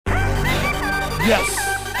Yes.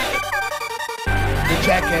 The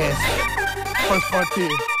jackass. First frontier.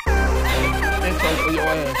 Intro for your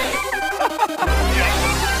ass.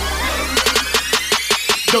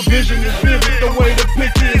 The vision is vivid, the way the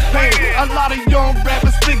picture is painted. A lot of young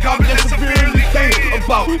rappers think I'm just severely tainted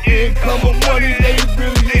about income or money they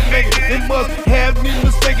really ain't making. They must have me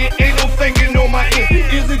mistaken, ain't no thinking on my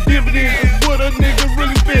end. Is it dividends? Is what a nigga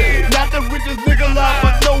really feel? Not the richest nigga alive,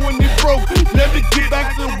 but know when he broke. Let me get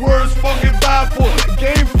back to the words fucking vibe for a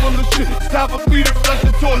game full of shit. It's time for me to flush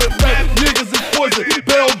the toilet. Rap niggas is poison.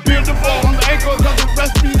 Bell bend the ball on the ankle, cause the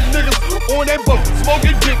rest of these niggas on that boat.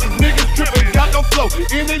 Smoking bitches, niggas tripping, got no flow.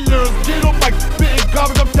 In they lyrics, get on mic, spitting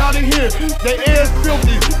garbage, I'm tired of here. They air's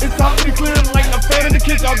filthy, it's time to be clear like a fan in the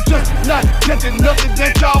kitchen. I'm just not catching nothing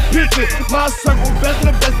that y'all pitching. My circle, best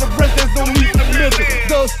of the best, the rest, there's no need to miss it.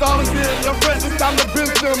 The stars here, your friends, it's time to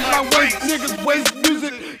bench them. I waste niggas, waste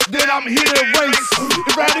music, then I'm here to race.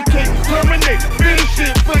 Eradicate, terminate, finish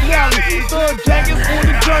it, finale. The jacket's on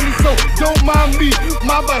the journey, so don't mind me.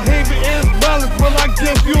 My behavior is violent, well I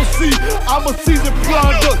guess you'll see. I'm a seasoned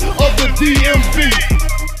product of the DMV.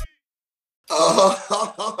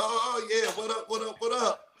 Yeah, what up, what up, what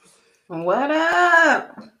up? What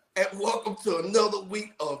up? And welcome to another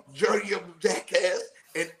week of Journey of the Jackass.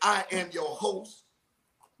 And I am your host,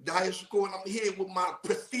 Josiah Ernesto, and I'm here with my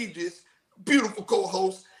prestigious, beautiful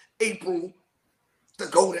co-host, April, the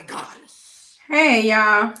Golden Goddess. Hey,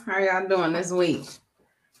 y'all. How y'all doing this week?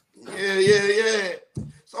 Yeah.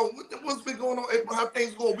 So what's been going on, April? How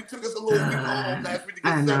things going? We took us a little week off last week to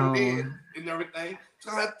get settled in and everything.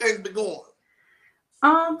 So how things been going?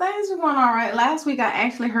 Things were going all right. Last week I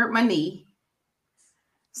actually hurt my knee.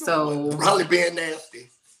 So probably being nasty.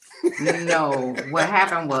 No, what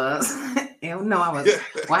happened was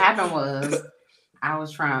what happened was I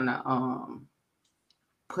was trying to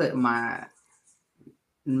put my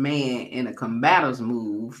man in a combatives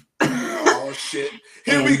move. Oh shit.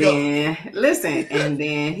 Here we go. Listen, and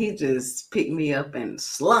then he just picked me up and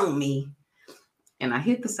slung me. And I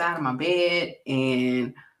hit the side of my bed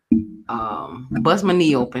and bust my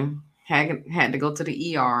knee open. Had to go to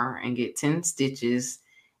the ER and get 10 stitches.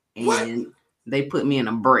 And what? They put me in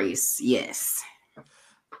a brace. Yes.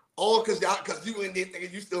 Oh, because you in there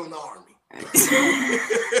thinking you still in the army.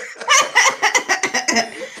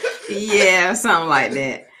 Yeah, something like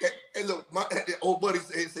that. Hey, look, my old buddy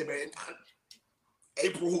said, man,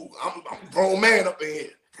 April, I'm a grown man up in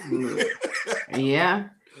here. Yeah.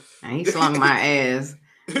 And he slung my ass.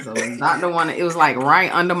 So the doctor it was like right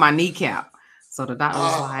under my kneecap. So the doctor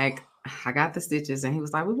was like, I got the stitches. And he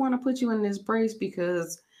was like, we want to put you in this brace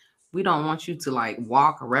because we don't want you to like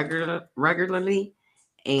walk regularly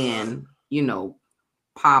and,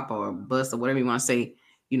 pop or bust or whatever you want to say,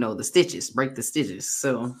 the stitches, break the stitches.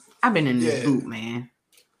 So I've been in the boot, man.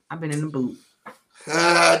 I've been in the boot.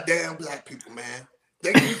 Damn black people, man.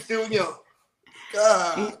 They you still young.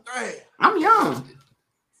 God damn. I'm young.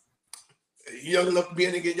 You young enough to be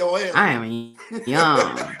in and get your ass. I am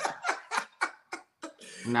young.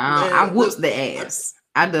 No, I whoops the ass.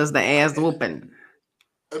 I does the ass whooping.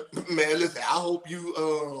 Man, listen, I hope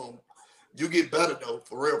you you get better though,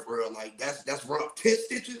 for real. Like that's rough. 10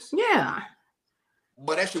 stitches? Yeah.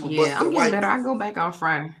 But that shit was bust to the I'm white. getting better. I go back on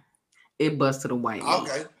Friday. It bust to the white.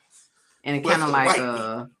 Okay. And it kind of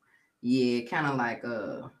like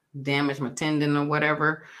damaged my tendon or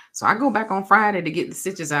whatever. So I go back on Friday to get the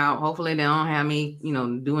stitches out. Hopefully they don't have me,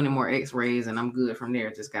 do any more x-rays and I'm good from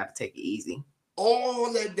there. Just got to take it easy.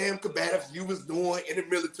 All that damn combatives you was doing in the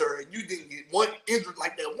military, you didn't get one injured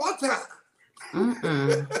like that one time.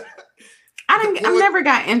 I never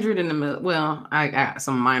got injured in the military. Well, I got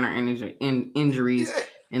some minor injuries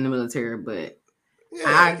in the military, but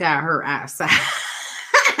I got hurt outside.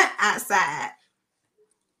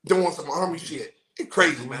 Doing some army shit. It's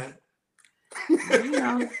crazy, man.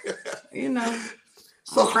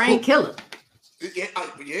 So trained killer.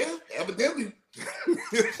 Yeah, evidently.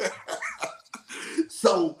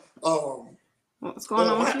 So, what's going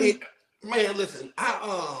on with you? Man, listen,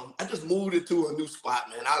 I just moved into a new spot,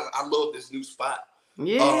 man. I love this new spot.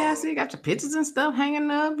 Yeah, I see you got your pictures and stuff hanging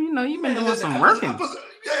up. You've been doing some working. I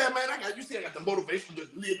got the motivation to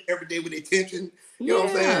live every day with intention. You know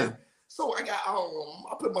what I'm saying? So I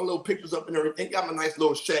put my little pictures up and everything. Got my nice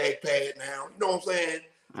little shag pad now. You know what I'm saying?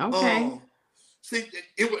 Okay. See,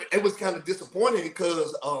 it was kind of disappointing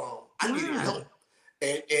because I needed help.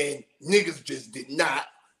 And niggas just did not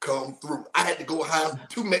come through. I had to go hire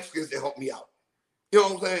 2 Mexicans to help me out. You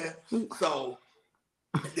know what I'm saying? So,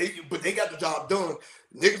 they got the job done.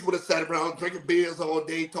 Niggas would have sat around drinking beers all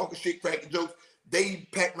day, talking shit, cracking jokes. They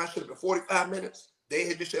packed my shit in 45 minutes. They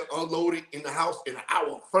had this shit unloaded in the house in an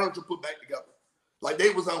hour. Furniture put back together. Like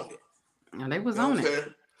they was on it. And they was You know on what I'm it.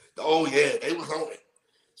 saying? Oh yeah, they was on it.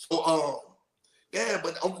 So yeah,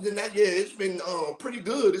 but other than that, yeah, it's been pretty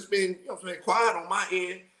good. It's been, you know what I'm saying, quiet on my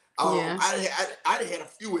end. Yeah. I had a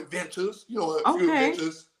few adventures, you know, a few Okay.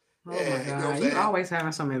 adventures. Oh Yeah, my you know what God. I'm You saying? always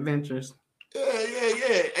having some adventures.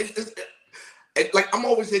 Yeah. Like I'm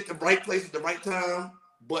always at the right place at the right time,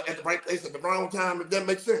 but at the right place at the wrong time, if that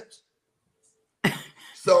makes sense.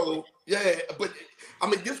 So yeah, but I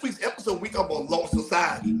mean, this week's episode we talk about lost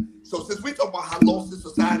society. So since we talk about how lost this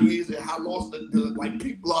society is and how lost the like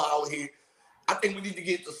people are out here, I think we need to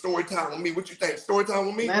get to story time with me. What you think? Story time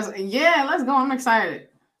with me? Let's go. I'm excited.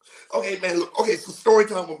 Okay, man. Look, okay, so story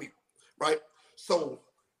time with me, right? So,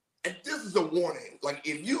 and this is a warning. Like,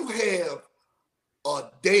 if you have a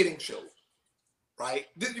dating show, right?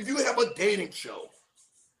 If you have a dating show,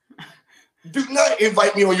 do not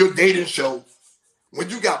invite me on your dating show when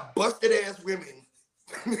you got busted ass women.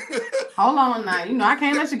 Hold on now. You know, I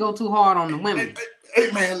can't let you go too hard on the women. Hey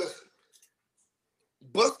man, listen.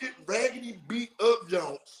 Busted, raggedy, beat up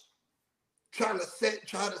Jones trying to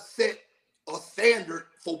set a standard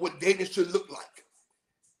for what dating should look like.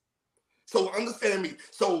 So understand me.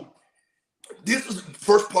 So this is the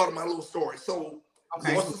first part of my little story. So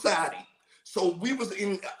Lost Society. So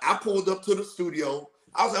I pulled up to the studio.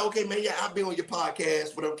 I was like, okay, man, yeah, I've been on your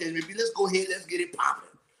podcast, whatever. Okay, maybe let's go ahead, let's get it popping.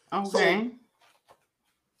 Okay. So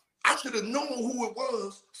I should have known who it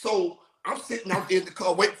was. So I'm sitting out there in the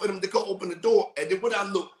car, waiting for them to go open the door. And then when I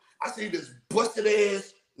look, I see this busted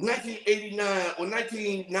ass 1989 or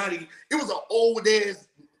 1990. It was an old ass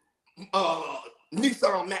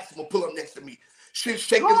Nissan Maxima pull up next to me. Shit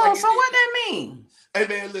shaking like. So what that mean? Hey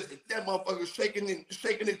man, listen, that motherfucker shaking and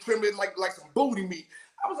trembling like some booty meat.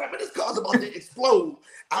 I was like, man, this car's about to explode.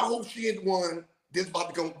 I hope she ain't the one that's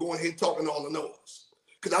about to go ahead talking all the noise.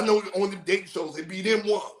 Because I know on the date shows, it be them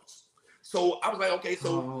ones. So I was like, okay,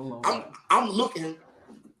 so I'm looking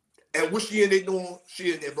at what she in there doing.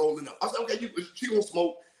 She in there rolling up. I was like, okay, she gonna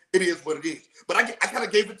smoke. It is what it is. But I kind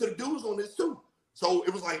of gave it to the dudes on this too. So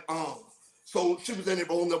it was like, so she was in there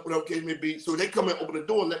rolling up, whatever case may be. So they come and open the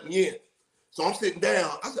door and let me in. So I'm sitting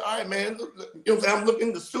down. I said, all right, man, look, you know what I'm saying? I'm looking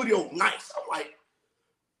in the studio, nice. I'm like,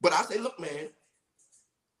 but I say, look, man,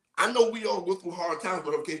 I know we all go through hard times,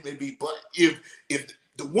 whatever case may be, but if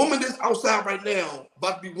the woman that's outside right now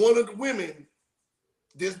about to be one of the women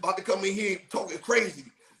that's about to come in here talking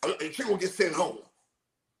crazy, and she gonna get sent home.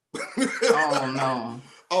 Oh no.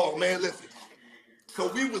 Oh man, listen.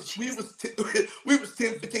 So we was 10,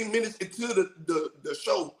 15 minutes into the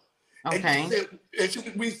show. Okay. And she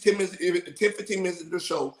was 10, 15 minutes into the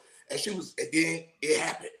show, and then it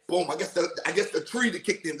happened. Boom. I guess the tree that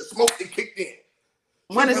kicked in, the smoke that kicked in.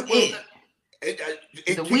 What is it? It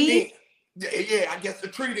the kicked weed? in. Yeah, I guess the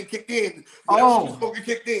tree that kicked in. Oh. Smoke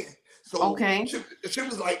kicked in. So okay. She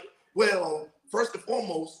was like, well, first and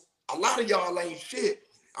foremost, a lot of y'all ain't shit.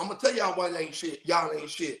 I'm gonna tell y'all why they ain't shit. Y'all ain't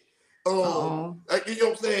shit. You know what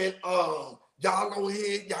I'm saying? Y'all over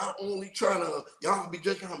here, y'all be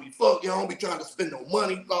just trying to be fucked. Y'all don't be trying to spend no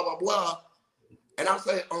money, blah, blah, blah. And I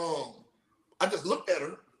say, I just looked at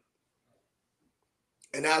her.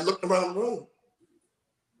 And I looked around the room.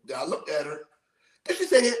 Then I looked at her. And she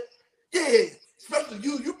said, yeah, especially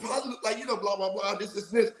you probably look like, you know, blah, blah, blah, this.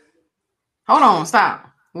 Hold on, stop.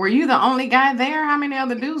 Were you the only guy there? How many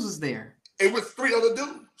other dudes was there? It was 3 other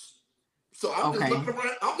dudes. So I'm just looking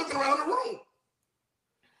around. I'm looking around the room.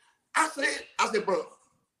 I said, bro,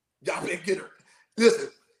 y'all better get her. Listen,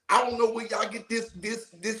 I don't know where y'all get this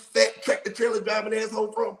fat tractor trailer driving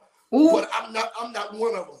asshole from, but I'm not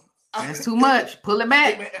one of them. That's too much. Pull it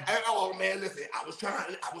back. Hey man, listen, I was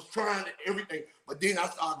trying everything, but then I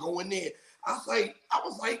started going in. I was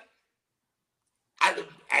like, I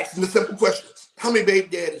asking the simple questions. How many baby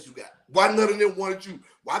daddies you got? Why none of them wanted you?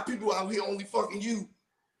 Why people out here only fucking you?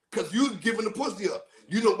 Because you giving the pussy up.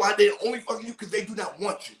 You know why they only fucking you? Because they do not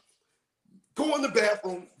want you. Go in the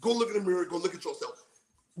bathroom, go look in the mirror, go look at yourself.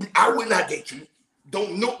 I would not date you.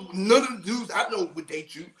 Don't know, none of the dudes I know would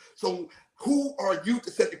date you. So who are you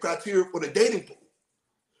to set the criteria for the dating pool?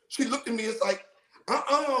 She looked at me, it's like,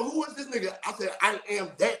 who is this nigga? I said, I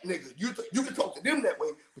am that nigga. You can talk to them that way,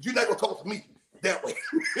 but you're not gonna talk to me that way.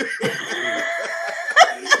 You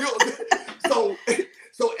know what I'm saying?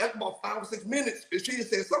 So after about 5 or 6 minutes, she had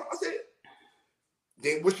said something. I said,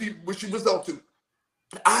 then what she was up to?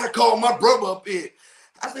 I had to call my brother up in.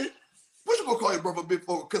 I said, what you gonna call your brother up in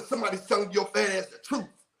for? Because somebody's telling your fat ass the truth.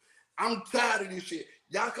 I'm tired of this shit.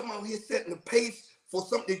 Y'all come out here setting the pace for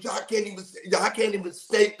something that y'all can't even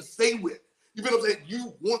stay with. You know what I'm saying?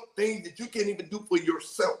 You want things that you can't even do for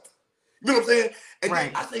yourself. You know what I'm saying? And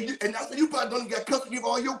right. I say you probably don't got custody of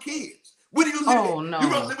all your kids. Where do you live? Oh, no. You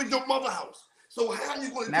gonna live in your mother's house. So how are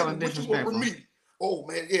you gonna tell me what you want from me? Oh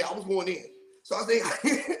man, yeah, I was going in. So I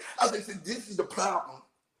said, this is the problem.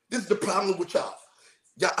 This is the problem with y'all.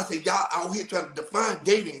 I said, y'all out here trying to define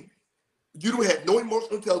dating. You don't have no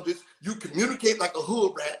emotional intelligence. You communicate like a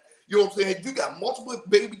hood rat. You know what I'm saying? You got multiple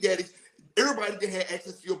baby daddies. Everybody that had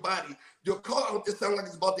access to your body. Your car out there sound like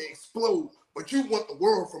it's about to explode, but you want the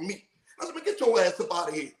world from me. I said, man, get your ass up out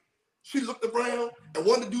of here. She looked around and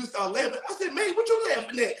one of the dudes started laughing. I said, man, what you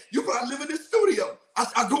laughing at? You probably live in this studio.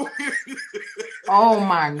 I go here. Oh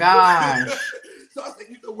my gosh. So I said,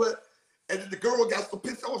 you know what? And then the girl got so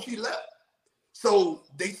pissed off, she left. So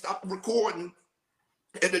they stopped recording.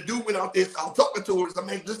 And the dude went out there, started talking to her. I said,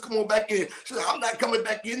 man, just come on back in. She said, I'm not coming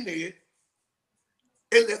back in there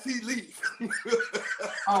unless he leaves.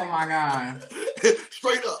 Oh my God.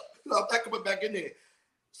 Straight up. So I'm not coming back in there.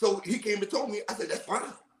 So he came and told me, I said, that's fine.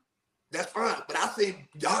 That's fine. But I said,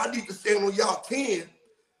 y'all need to stand on y'all 10.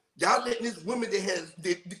 Y'all letting this woman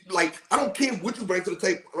like, I don't care what you bring to the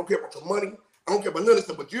table. I don't care about your money. I don't care about none of this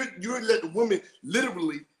stuff. But you're letting women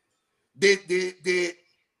literally, they're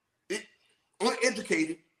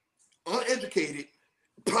uneducated,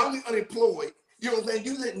 probably unemployed. You know what I'm saying?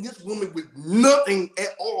 You letting this woman with nothing at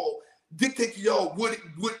all dictate to y'all what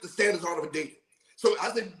the standards are of a dating. So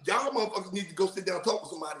I said, y'all motherfuckers need to go sit down and talk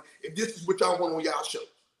with somebody if this is what y'all want on y'all show.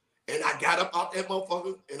 And I got up out that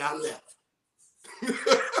motherfucker and I left.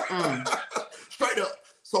 Straight up.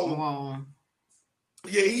 So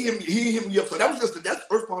yeah, he hit me up. So that's the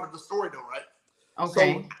first part of the story though, right?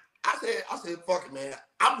 Okay. So I said, fuck it, man.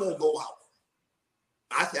 I'm gonna go out.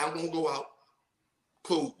 I said, I'm gonna go out.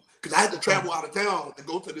 Cool. Because I had to travel out of town to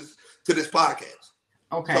go to this podcast.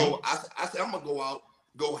 Okay. So I said, I'm gonna go out,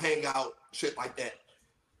 go hang out, shit like that.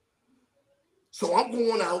 So I'm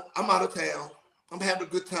going out, I'm out of town, I'm having a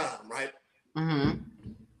good time, right? Mm-hmm.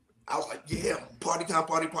 I was like, yeah, party time,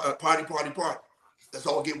 party. Let's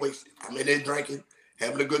all get wasted. I'm in there drinking,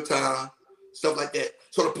 having a good time, stuff like that.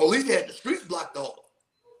 So the police had the streets blocked off.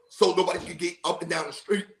 So nobody could get up and down the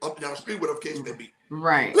street, whatever case may be.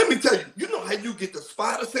 Right. Let me tell you, you know how you get the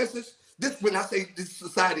spider senses? When I say this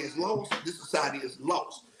society is lost, this society is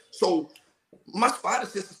lost. So my spider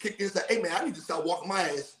senses kicked in and said, hey man, I need to start walking my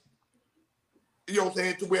ass, you know what I'm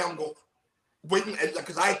saying, to where I'm going. Waiting,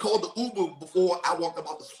 because I had called the Uber before I walked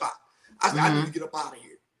about the spot. I said, I need to get up out of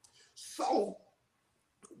here. So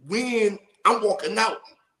when I'm walking out,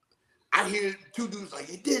 I hear two dudes like,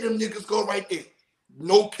 hey, there them niggas go right there.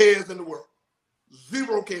 No cares in the world.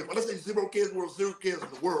 Zero cares. When I say zero cares in the world, zero cares in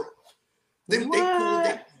the world.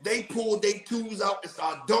 They pulled their tools out and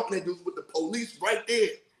started dumping their dudes with the police right there.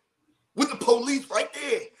 The police was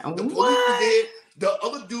there. The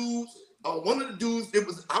other dudes, one of the dudes that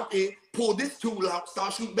was out there pulled this tool out,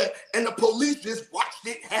 started shooting back, and the police just watched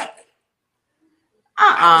it happen.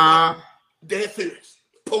 Dead serious.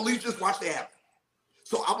 Police just watched it happen.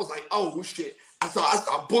 So I was like, oh shit. I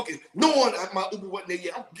started booking. No one at my Uber wasn't there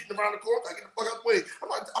yet. I'm getting around the corner. I get the fuck out of the way. I'm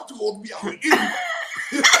like, I'm too old to be out here.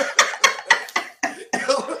 You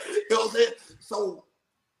know what I'm saying? So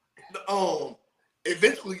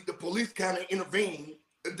eventually the police kind of intervened.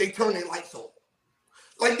 They turned their lights on.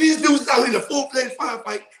 Like these dudes out here in a full-fledged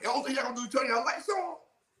firefight, and all thing y'all gonna do is turn your lights on.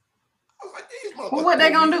 I was like, these motherfuckers. Well, what they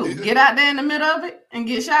gonna do? Get out there in the middle of it and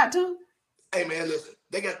get shot too? Hey man, listen,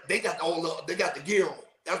 they got the gear on.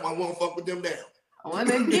 That's why I won't fuck with them down. Well,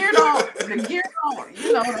 the gear on,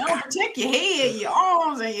 you know, they'll protect your head, your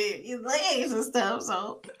arms, and your legs and stuff.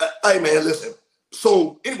 So, hey man, listen.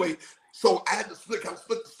 So anyway, so I had to split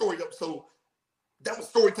the story up. So that was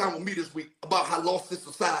story time with me this week about how lost this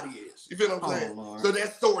society is. You feel what I'm saying? Lord. So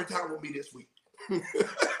that's story time with me this week.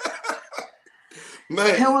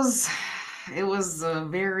 Man, it was a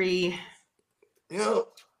very Yeah.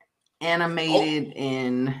 animated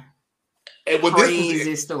and well,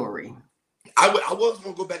 crazy story. I was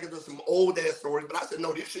going to go back into some old ass stories, but I said,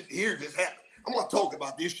 no, this shit here just happened. I'm going to talk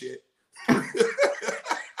about this shit.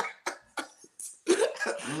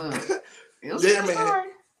 Look, it was a good story.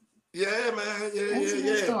 Yeah, man. It's a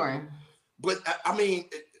good story. But I mean,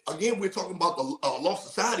 again, we're talking about the lost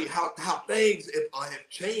society, how things have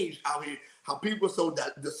changed out here, how people are so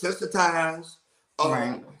desensitized.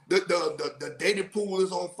 Right. The dating pool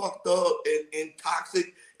is all fucked up and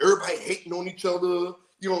toxic. Everybody hating on each other.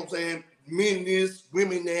 You know what I'm saying? Men this,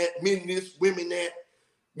 women that, men this, women that.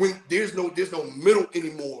 When there's no middle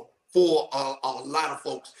anymore for a lot of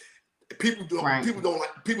folks. People don't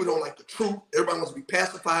like the truth. Everybody wants to be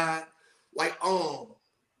pacified. Like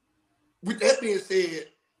with that being said,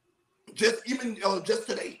 just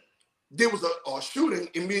today, there was a shooting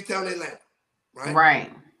in Midtown Atlanta. Right.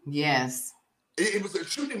 Right. Yes. It was a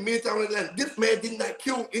shooting in Midtown Atlanta. This man did not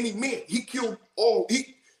kill any men. He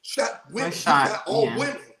shot women. He shot all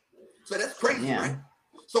women. So that's crazy, right?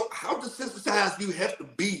 So how desensitized do you have to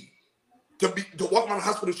be to walk around the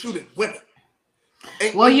hospital shooting women?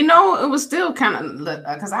 And, well, you know, it was still kind of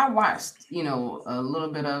because I watched, you know, a little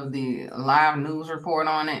bit of the live news report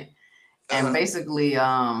on it, and basically, you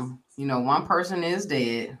know, one person is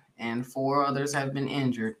dead and 4 others have been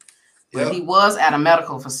injured. But he was at a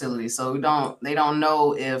medical facility, so they don't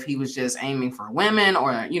know if he was just aiming for women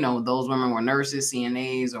or, you know, those women were nurses,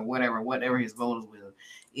 CNAs, or whatever his motive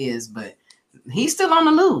is. But he's still on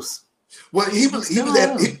the loose. Well, he was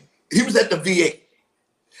at the VA,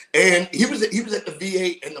 and he was at the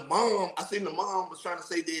VA, and I seen the mom was trying to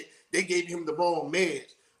say that they gave him the wrong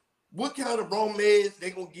meds. What kind of wrong meds they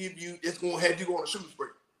gonna give you that's gonna have you go on a shooting spree?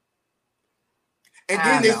 And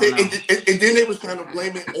then they said, and then they was trying to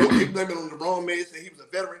blame it on the wrong man, saying he was a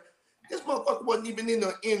veteran. This motherfucker wasn't even in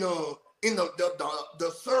the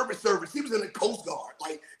service. He was in the Coast Guard.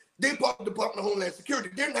 Like, they Department of Homeland Security.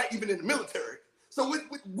 They're not even in the military. So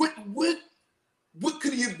what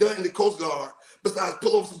could he have done in the Coast Guard besides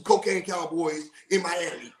pull over some cocaine cowboys in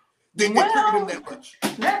Miami? They triggered him that much.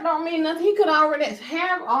 That don't mean nothing. He could already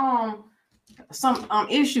have some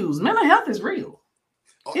issues. Mental health is real.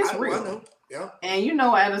 It's real. I know. Yeah. And you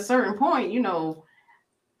know, at a certain point, you know,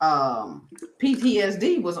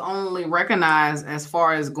 PTSD was only recognized as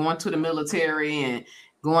far as going to the military and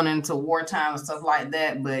going into wartime and stuff like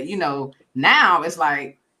that. But you know, now it's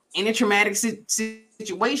like any traumatic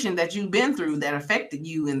situation that you've been through that affected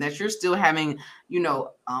you and that you're still having, you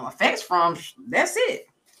know, effects from. That's it.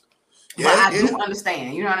 Yeah, but I do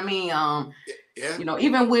understand. You know what I mean? You know,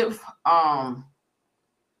 even with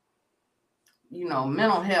you know,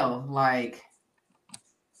 mental health, like,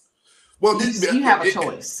 well, you have a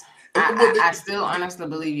choice. I still honestly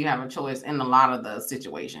believe you have a choice in a lot of the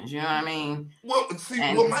situations. You know what I mean? Well, see,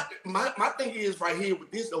 my thing is right here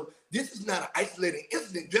with this though. This is not an isolated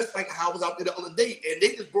incident. Just like how I was out there the other day, and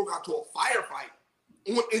they just broke out to a firefight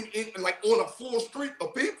on a full street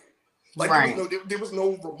of people. Like, right. There was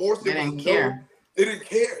no remorse. They didn't care. They didn't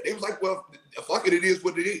care. They was like, well, fuck it. It is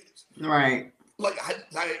what it is. Right. Like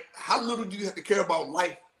how little do you have to care about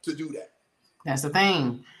life to do that? That's the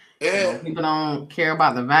thing. Yeah. You know, people don't care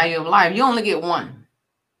about the value of life. You only get one.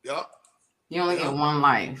 Yeah. You only get one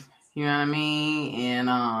life. You know what I mean?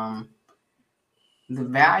 And the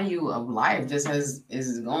value of life just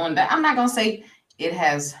is going down. I'm not gonna say it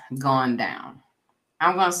has gone down.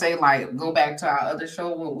 I'm gonna say, like, go back to our other show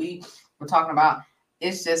what we were talking about.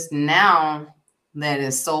 It's just now that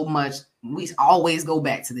is so much. We always go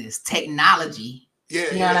back to this technology.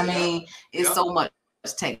 Yeah, you know what I mean? It's so much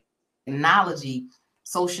technology,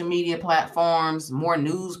 social media platforms, more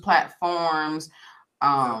news platforms,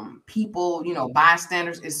 people, you know,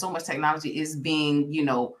 bystanders. It's so much technology is being, you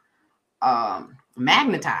know,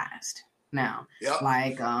 magnetized now.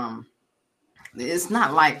 Like, it's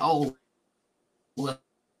not like, oh, well,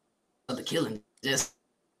 the killing just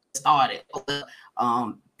started.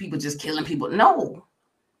 People just killing people. No.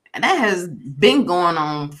 And that has been going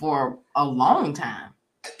on for a long time.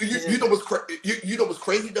 You know what's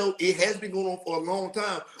crazy though? It has been going on for a long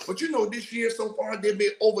time. But you know, this year so far there have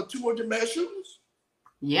been over 200 mass shootings.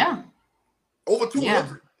 Yeah. Over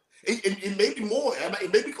 200. Yeah. It may be more.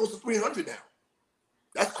 It may be close to 300 now.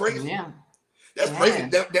 That's crazy. Yeah. That's crazy.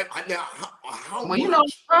 How well, you know,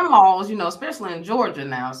 some laws, you know, especially in Georgia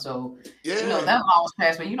now. So you know that law was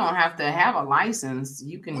passed, but you don't have to have a license.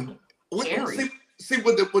 You can carry. See,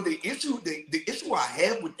 what the issue I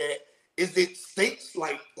have with that is that states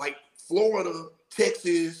like Florida,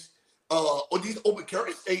 Texas, or these open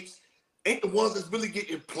carry states ain't the ones that's really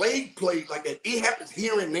getting played like that. It happens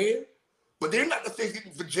here and there, but they're not the states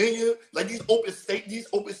getting Virginia, like these open states.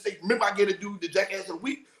 Remember, I get a dude the jackass of the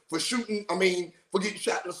week for for getting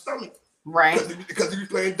shot in the stomach. Right. Because he was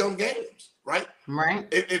playing dumb games, right? Right.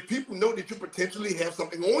 If people know that you potentially have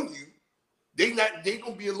something on you, they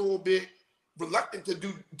gonna be a little bit reluctant to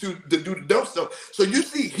do the dumb stuff. So you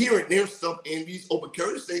see here and there stuff in these open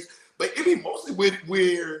carry states, but it be mostly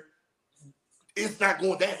where it's not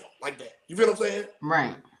going down like that. You feel what I'm saying?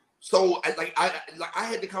 Right. So I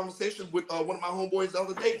had the conversation with one of my homeboys the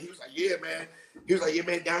other day. He was like, yeah, man. He was like, yeah,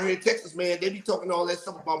 man, down here in Texas, man, they be talking all that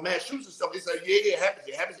stuff about mass shootings and stuff. He said, yeah, it happens.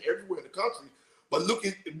 It happens everywhere in the country. But look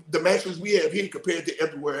at the mass shootings we have here compared to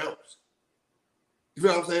everywhere else. You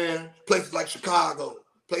feel what I'm saying? Places like Chicago,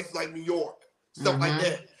 places like New York, stuff like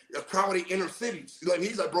that. Crowded inner cities. Like,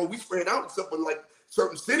 he's like, bro, we spread out except for like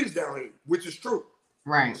certain cities down here, which is true.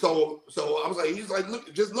 Right. So I was like, he's like, look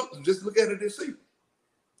at it and see.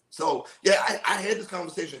 So yeah, I had this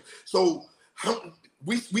conversation. So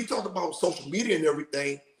we talked about social media and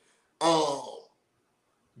everything.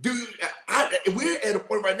 Dude, we're at a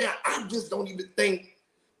point right now. I just don't even think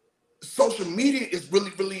social media is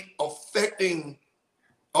really affecting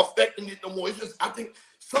it no more. It's just, I think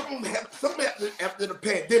something happened after the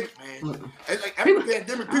pandemic, man. And like after the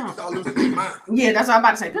pandemic, people start losing their mind. Yeah, that's what I'm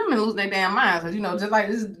about to say. People been losing their damn minds. Cause just like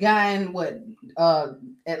this guy in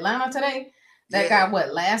Atlanta today, that guy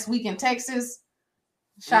last week in Texas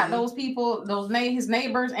shot those people, his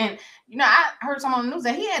neighbors, and I heard someone on the news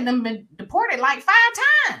that he had them been deported like 5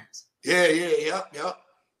 times. Yep.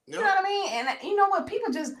 You know what I mean? And you know what?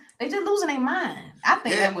 People they just losing their mind. I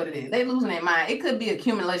think that's what it is. They losing their mind. It could be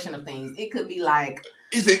accumulation of things. It could be like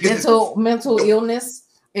mental illness.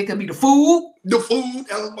 It could be the food. I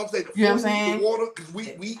was about to say the food, you know what I'm saying? The water, because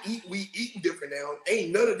we eat different now.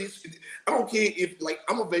 Ain't none of this. I don't care if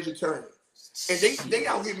I'm a vegetarian. And they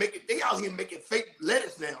out here making fake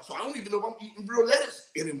lettuce now. So I don't even know if I'm eating real lettuce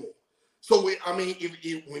anymore. So I mean, if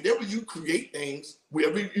whenever you create things,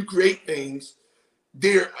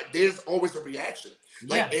 there's always a reaction.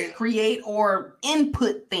 Create or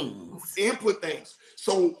input things.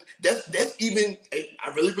 So that's even. I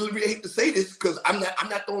really hate to say this because I'm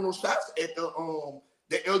not throwing no shots at the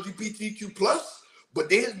LGBTQ plus, but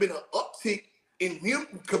there's been an uptick in them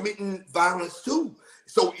committing violence too.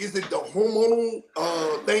 So is it the hormonal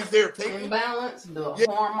things they're taking? Imbalance, hormones. Is it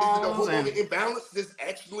the hormonal imbalance that's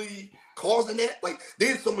actually causing that? Like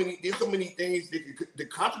there's so many things that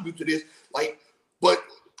contribute to this. But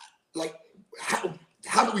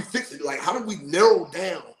how do we fix it? Like how do we narrow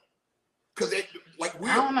down? Because we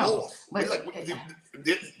are lost.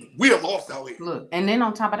 We are lost out here. Look, and then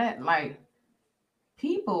on top of that,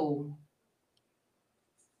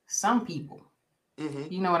 some people,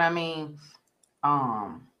 you know what I mean,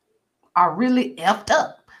 are really effed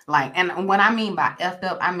up. And what I mean by effed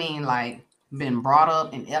up, I mean been brought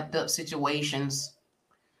up in effed up situations.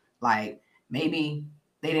 Like maybe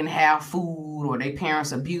they didn't have food, or their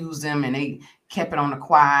parents abused them and they kept it on the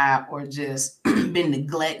quiet, or just been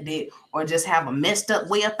neglected, or just have a messed up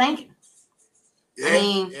way of thinking.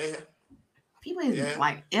 People is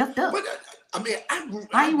effed up. But I mean,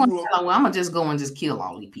 how you want to tell? Well, I'm gonna just go and just kill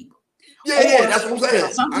all these people. Yeah, that's what I'm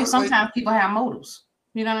saying. Sometimes people have motives.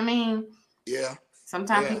 You know what I mean? Yeah.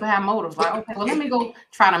 Sometimes people have motives. Okay, well, let me go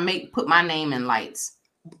try to put my name in lights.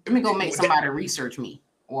 Let me go make somebody research me,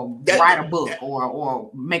 or write a book,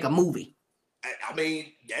 or make a movie. I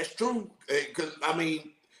mean, that's true. Because I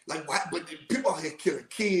mean, but people out here killing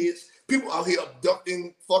kids. People out here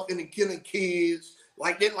abducting, fucking, and killing kids.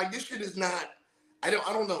 This shit is not. I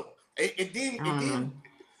don't know. And then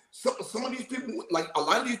some of these people, a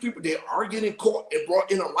lot of these people that are getting caught and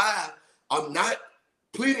brought in alive, are not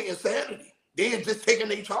pleading insanity. They are just taking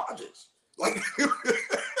their charges.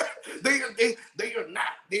 They are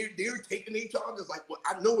not. They're taking their charges. Well,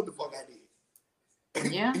 I know what the fuck I did.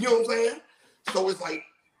 Yeah. You know what I'm saying? So it's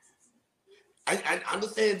I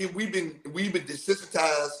understand that we've been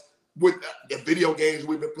desensitized with the video games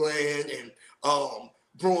we've been playing and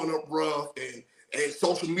growing up rough and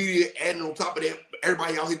social media adding on top of that,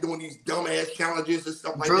 everybody out here doing these dumbass challenges and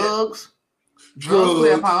stuff like that. Drugs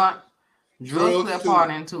play a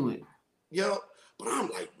part into it. Yeah, but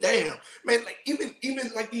I'm like, damn, man, even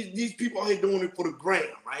these people out here doing it for the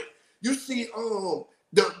gram, right? You see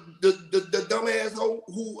the dumbass hoe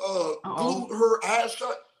who glued her eyes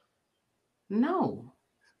shut? No.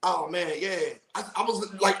 Oh man, yeah. I was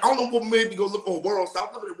I don't know what made me go look on World Star. I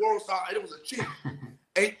was looking at World Star, and it was a chick.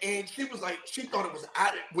 and she was she thought it was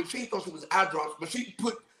she thought it was eye drops, but she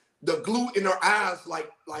put the glue in her eyes like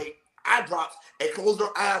eye drops and closed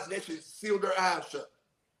her eyes, and that shit sealed her eyes shut.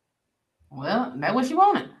 Well, that's what she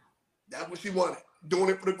wanted. That's what she wanted. Doing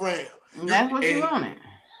it for the gram. That's what she wanted.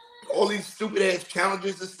 All these stupid ass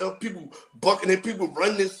challenges and stuff, people bucking and people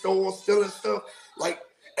running this store, stealing stuff.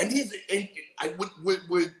 And it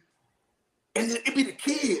be the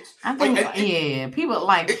kids. I think, people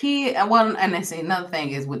kids. Well, and they say another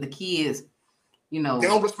thing is with the kids, they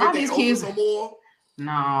don't respect their elders no more.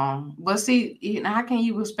 No, but see, how can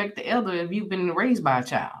you respect the elder if you've been raised by a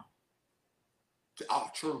child? Oh,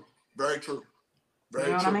 true, very true, very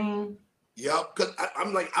true. You know true. What I mean? Yeah, because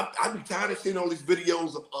I be tired of seeing all these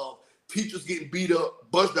videos of teachers getting beat up,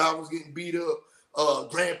 bus drivers getting beat up,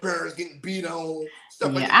 grandparents getting beat on.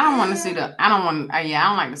 Stuff like that. I don't want to see I don't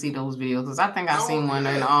like to see those videos because I think I seen one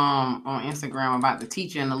on Instagram about the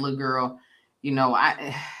teacher and the little girl.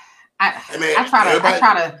 I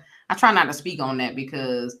try not to speak on that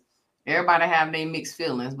because everybody have their mixed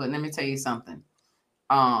feelings. But let me tell you something.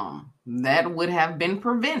 That would have been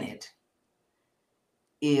prevented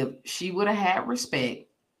if she would have had respect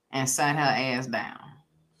and sat her ass down.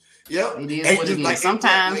 Yeah, it is what it is.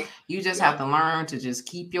 Sometimes you just have to learn to just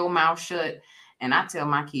keep your mouth shut. And I tell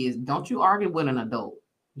my kids, don't you argue with an adult.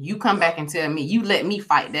 You come back and tell me, you let me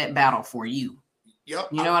fight that battle for you. Yep.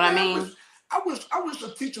 You know what I mean? I wish a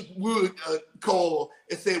teacher would call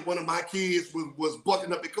and say one of my kids was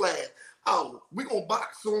bucking up in class. Oh, we gonna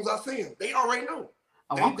box as soon as I see him. They already know.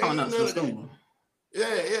 Oh, I'm coming up to school. Yeah.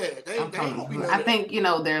 I think,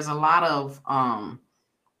 there's a lot of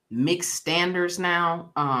mixed standards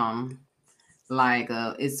now.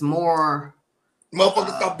 It's more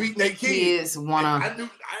motherfuckers stop beating their kids wanna I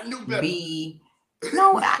knew better. It's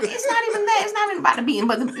not even that. It's not even about the beating,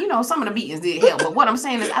 but some of the beatings did help. But what I'm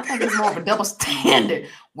saying is, I think it's more of a double standard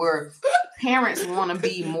where parents want to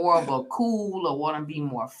be more of a cool or want to be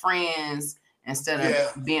more friends instead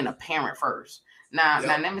of being a parent first. Now,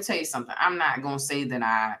 let me tell you something. I'm not gonna say that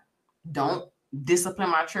I don't discipline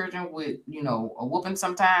my children with a whooping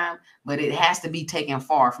sometime, but it has to be taken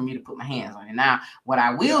far for me to put my hands on it. Now, what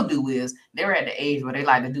I will do is they're at the age where they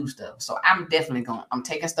like to do stuff, so I'm definitely I'm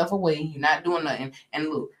taking stuff away. You're not doing nothing. And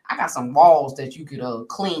look, I got some walls that you could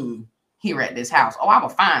clean here at this house. Oh, I will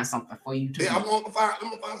find something for you to do. I'm gonna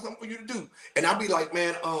find something for you to do. And I'll be like,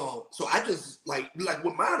 man, so I just like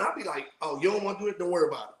with mine, I'll be like, oh, you don't want to do it, don't worry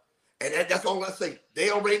about it. And that's all I say. They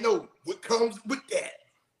already know what comes with that.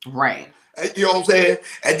 Right. You know what I'm saying?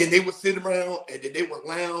 And then they would sit around and then they would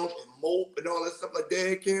lounge and mope and all that stuff like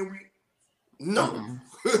that. Can we? No.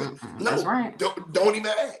 No. That's right. Don't even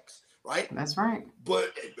ask. Right? That's right.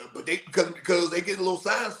 But they because they get a little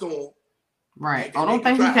size to them. Right. Oh, don't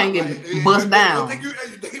think you can't get bust down.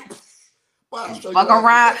 Fuck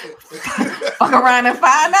around and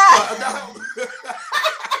find out.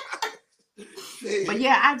 But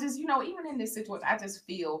yeah, I just, even in this situation, I just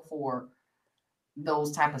feel for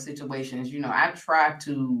those type of situations. I try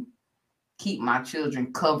to keep my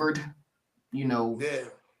children covered, with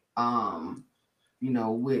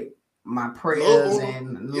my prayers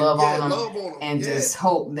and love on them, and just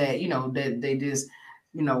hope that, that they just,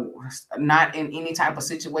 not in any type of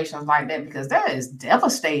situations like that, because that is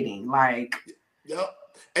devastating. Like, yep.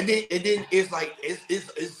 And then it's like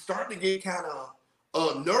it's starting to get kind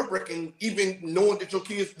of nerve-wracking, even knowing that your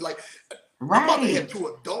kids I'm about to have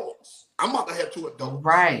two adults.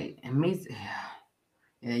 Right. And me,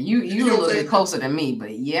 yeah, you a little bit closer than me,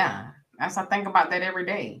 but yeah, I think about that every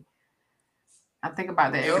day. Every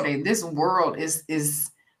day. This world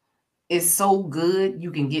is so good.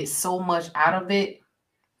 You can get so much out of it.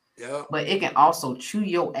 Yeah. But it can also chew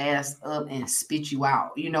your ass up and spit you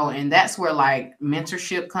out, and that's where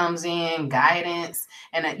mentorship comes in, guidance,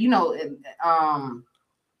 and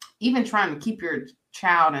even trying to keep your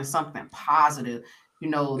child in something positive,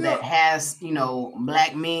 that has,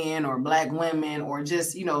 black men or black women, or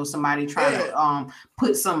just, somebody trying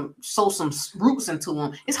to sow some roots into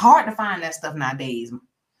them. It's hard to find that stuff nowadays.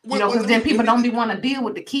 Because then people don't want to deal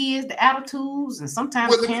with the kids, the attitudes, and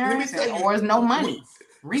sometimes parents, or there's no money.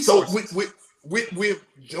 Resources. So with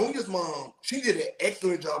Junior's mom, she did an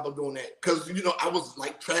excellent job of doing that, because I was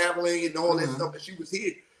traveling and all that stuff, and she was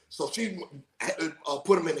here, so she had to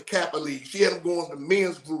put him in the Kappa League. She had him going to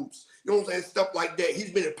men's groups, stuff like that.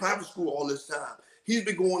 He's been in private school all this time. He's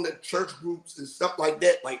been going to church groups and stuff like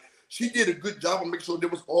that. She did a good job of making sure there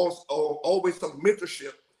was always some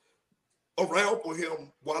mentorship around for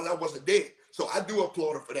him while I wasn't there. So I do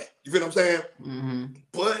applaud her for that. You feel what I'm saying? Mm-hmm.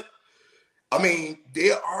 But I mean,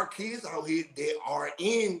 there are kids out here that are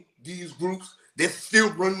in these groups that's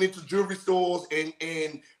still running into jewelry stores and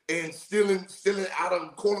stealing out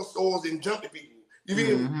of corner stores and jumping people. You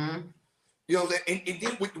feel me? You know what I'm saying? And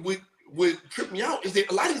then what tripped me out is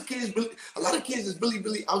that a lot of kids is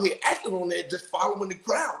really out here acting on that, just following the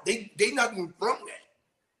crowd. They not even from that.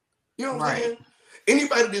 You know what I'm saying?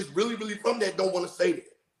 Anybody that's really from that don't want to say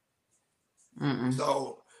that. Mm-mm.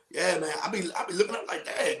 So yeah, man, I be looking up like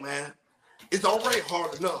that, man. It's already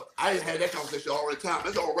hard enough. I had that conversation all the time.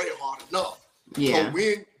 It's already hard enough. Yeah. So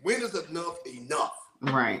when is enough?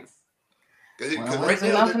 Right. Because right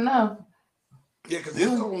now, enough. Yeah, because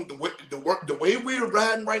it's on the way we're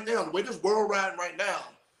riding right now, the way this world riding right now.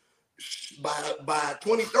 By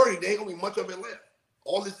 2030, there ain't gonna be much of it left.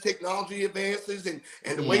 All this technology advances and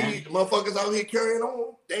the way the motherfuckers out here carrying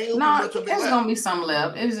on, there ain't gonna be much of it left. There's gonna be some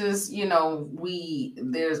left. It's just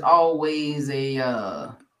there's always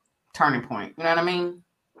a turning point. You know what I mean?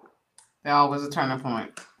 There's always a turning point.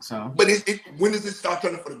 So, but when does it start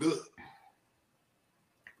turning for the good?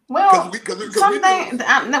 Well, we can't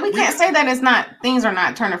say that things are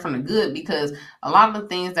not turning from the good, because a lot of the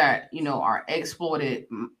things that are exploited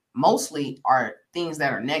mostly are things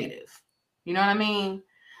that are negative. You know what I mean?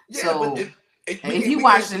 Yeah, so but if you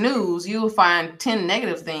watch the news, you'll find 10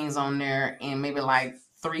 negative things on there and maybe like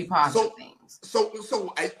 3 positive things. So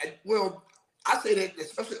I say that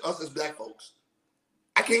especially us as Black folks.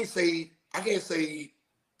 I can't say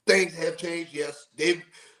things have changed. Yes,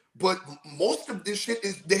 but most of this shit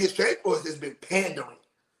that has changed for us has been pandering.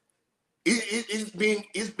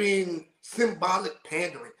 It's been symbolic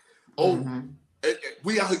pandering. Oh,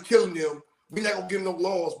 we out here killing them. We're not gonna give them no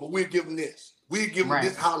laws, but we'll give them this. We'll give them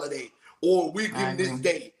this holiday, or we'll give them this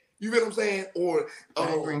day. You get what I'm saying? Or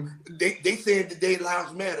they saying today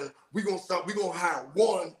lives matter. We're gonna hire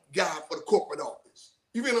one guy for the corporate office.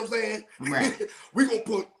 You get what I'm saying? Right. We're gonna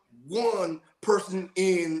put one person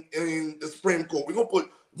in the Supreme Court. We're gonna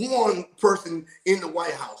put one person in the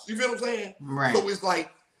White House. You feel what I'm saying? Right. So it's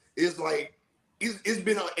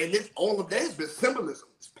been all of that has been symbolism.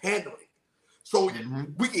 It's pandering. So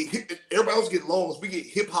we get everybody else get laws. We get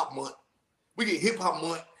hip hop month. We get hip hop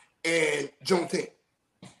month and Juneteenth.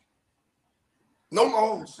 No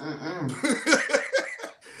laws.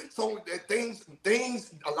 So that things,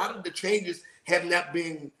 a lot of the changes have not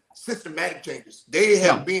been systematic changes. They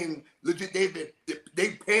have been legit. They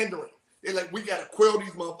pandering. They're like, we gotta quell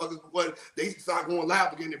these motherfuckers before they start going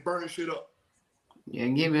live again and burning shit up. Yeah,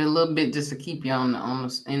 give it a little bit just to keep you on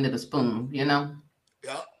the end of the spoon, you know?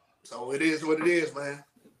 Yep. So it is what it is, man.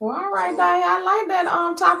 Well, all right, Diane. I like that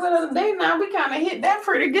topic of the day. Now we kind of hit that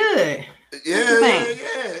pretty good. Yeah,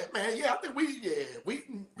 man. Yeah, I think we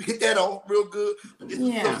hit that off real good.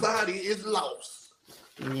 Society is lost.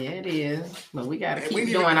 Yeah, it is. But we gotta keep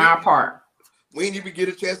doing our part. We didn't even get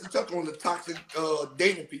a chance to touch on the toxic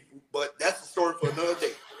dating people, but that's a story for another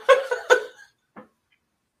day.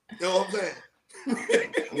 You know what I'm saying?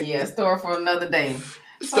 Yeah, story for another day.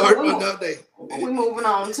 Story for another day. We're moving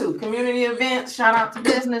on to community events. Shout out to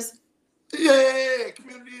business. Yeah,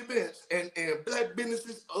 community events and Black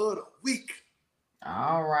businesses of the week.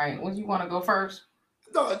 All right. What you want to go first?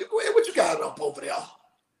 No, what you got up over there?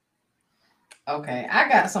 Okay, I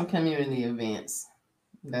got some community events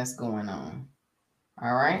that's going on.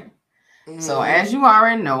 All right. So as you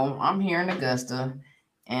already know, I'm here in Augusta.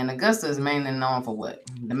 And Augusta is mainly known for what?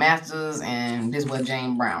 The Masters, and this is where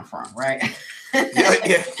James Brown from, right?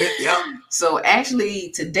 Yeah. So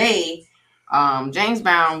actually today, James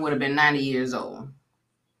Brown would have been 90 years old,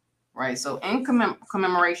 right? So in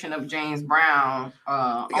commemoration of James Brown,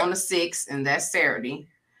 on the 6th, and that's Saturday,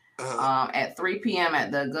 at 3 p.m.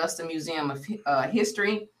 at the Augusta Museum of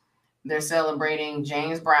History, they're celebrating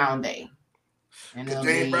James Brown Day. And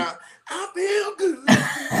James Brown, I feel good.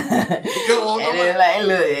 And then like,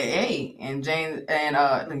 look, hey, and James, and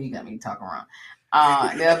look, you got me talking wrong.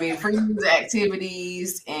 There'll be free music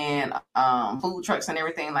activities and food trucks and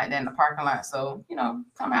everything like that in the parking lot. So,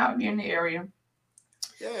 come out if you're in the area.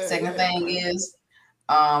 Second thing is,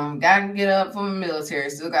 gotta get up from the military.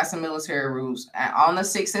 Still got some military roots. On the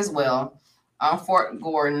 6th as well, on Fort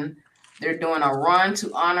Gordon, they're doing a run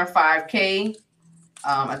to honor 5K,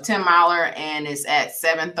 a 10-miler, and it's at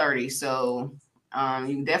 7:30. So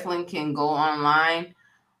you definitely can go online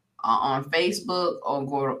on Facebook or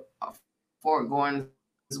go to Fort Gordon's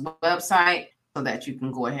website so that you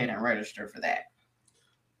can go ahead and register for that.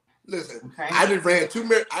 Listen, okay. I just ran two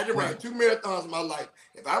marathons in my life.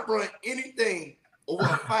 If I run anything over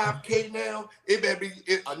a 5K now, it better be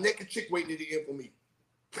a naked chick waiting at the end for me.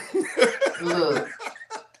 Look,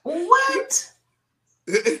 what?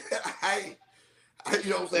 I you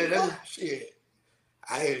know what I'm saying? That's shit.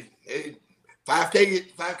 5K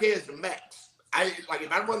is the max. If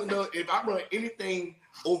I run anything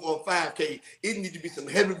over a 5K, it needs to be some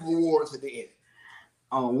heavy rewards at the end.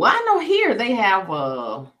 Oh, well, I know here they have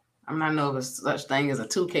I'm not know if it's such thing as a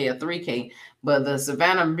 2K or 3K, but the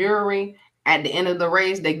Savannah Brewery at the end of the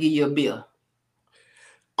race, they give you a beer.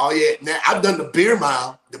 Oh yeah, now I've done the beer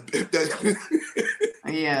mile.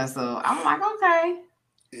 Yeah, so I'm like, okay.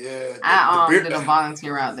 Yeah, I did a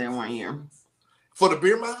volunteer out there one year. For the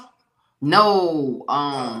beer mile? No,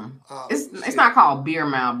 it's not called beer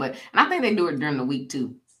mile, and I think they do it during the week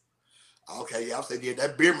too. Okay, yeah, I'll say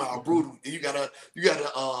that beer mile brutal. You gotta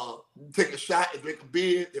take a shot and drink a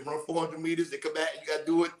beer, then run 400 meters, then come back. You gotta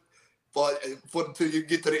do it for until you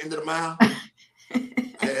get to the end of the mile.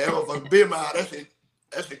 For the beer mile, that's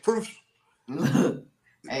it crucial.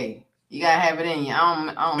 Hey, you gotta have it in you.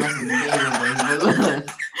 I don't mess with the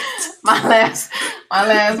beer. My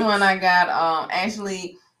last one I got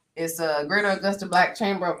actually it's a Greater Augusta Black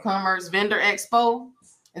Chamber of Commerce Vendor Expo.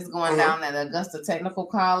 It's going down at Augusta Technical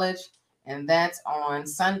College, and that's on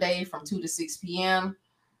Sunday from 2 to 6 p.m.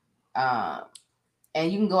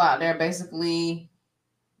 And you can go out there. Basically,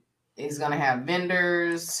 it's gonna have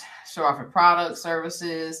vendors show off your products,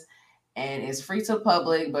 services, and it's free to the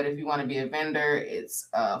public. But if you want to be a vendor, it's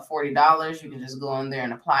 $40. You can just go on there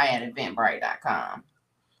and apply at eventbrite.com.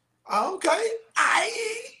 Okay.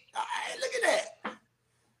 I look at that.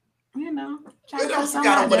 You know, What else you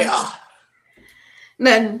got over there?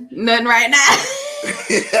 Nothing right now.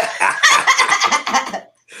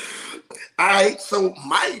 All right, so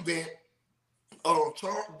my event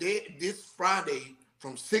this Friday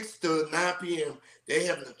from 6 to 9 p.m. they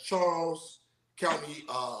having the Charles County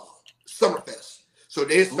Summerfest. So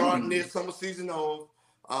they're starting their summer season off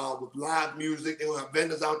with live music. They will have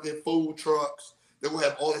vendors out there, food trucks. They will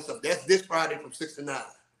have all that stuff. That's this Friday from 6 to 9.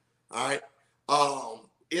 All right.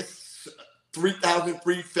 It's 3,000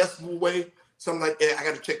 free festival way, something like that. I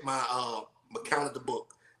got to check my calendar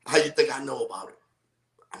book. How you think I know about it?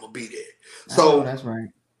 I'm gonna be there. So that's right.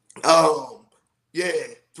 Yeah,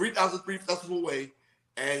 3,000 free festival way,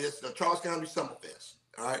 and it's the Charles County Summerfest.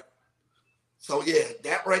 All right. So yeah,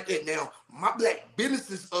 that right there. Now, my black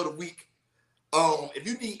businesses of the week. If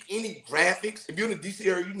you need any graphics, if you're in the DC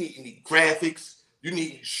area, you need any graphics, you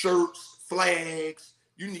need shirts, flags,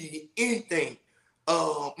 you need anything.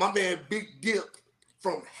 My man Big Dip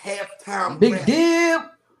from Halftime Big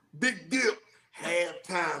Dip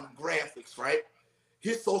Halftime Graphics, right?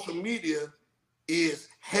 His social media is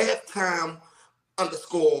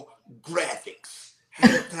halftime_graphics.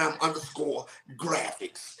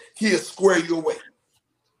 Halftime_graphics. He'll square you away.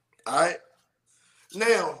 All right.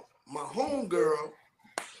 Now, my homegirl,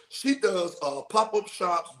 she does pop-up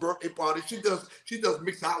shops, birthday parties. She does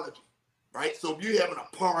mixology, right? So if you're having a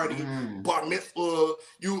party, bar mitzvah,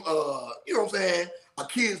 you know what I'm saying, a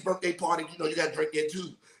kid's birthday party, you know, you got to drink there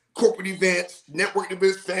too. Corporate events, networking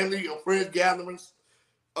events, family or friends gatherings.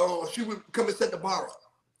 She would come and set the bar up,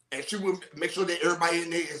 and she would make sure that everybody in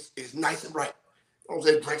there is nice and right. You know what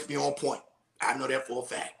I'm saying? Drinks be on point. I know that for a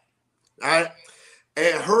fact. All right.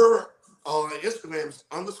 And her Instagram is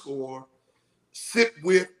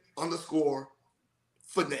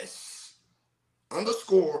 _sip_with_finesse.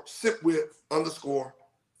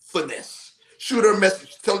 _sip_with_finesse. Shoot her a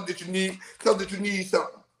message. Tell her that you need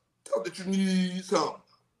something.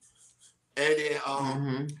 And then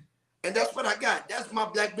and that's what I got. That's my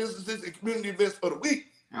black businesses and community events of the week.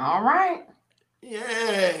 All right.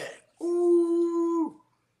 Yeah. Ooh.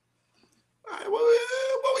 All right,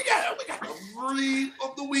 what we got? We got the read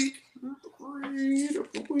of the week. Read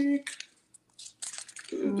of the week.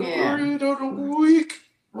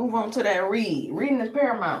 Move on to that read. Reading is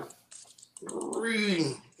paramount.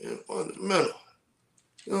 Reading is fundamental.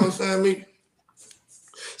 You know what I'm saying, me?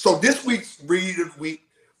 So this week's read of the week,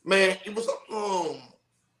 man, it was a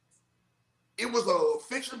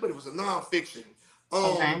fiction, but it was a non-fiction.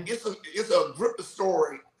 Okay. It's a gripping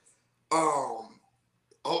story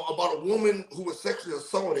about a woman who was sexually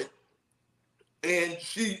assaulted, and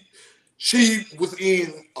she was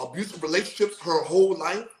in abusive relationships her whole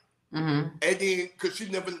life, and then because she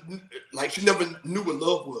never knew what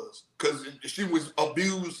love was, because she was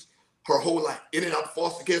abused her whole life, in and out the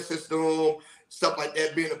foster care system, stuff like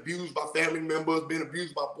that, being abused by family members, being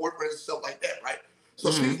abused by boyfriends and stuff like that, right? So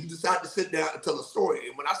she decided to sit down and tell a story.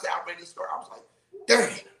 And when I read this story, I was like,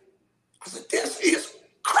 dang. I said, this is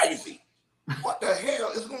crazy. What the hell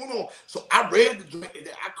is going on? So I read the drink and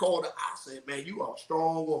then I called her. I said, man, you are a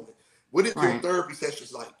strong woman. What is your therapy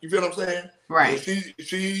sessions like? You feel what I'm saying? Right. And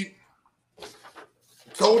she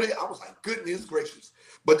told it. I was like, goodness gracious.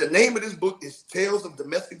 But the name of this book is Tales of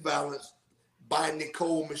Domestic Violence by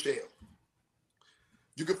Nicole Michelle.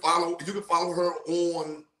 You can follow her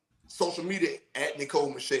on social media at Nicole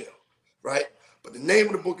Michelle, right? But the name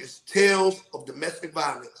of the book is Tales of Domestic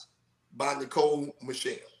Violence by Nicole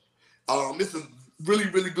Michelle. It's a really,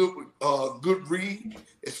 really good read,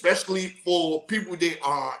 especially for people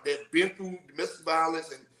that been through domestic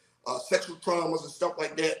violence and sexual traumas and stuff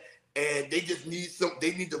like that, and they just need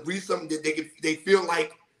they need to read something that they feel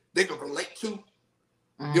like they can relate to. You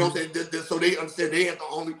know what I'm saying? So they understand they ain't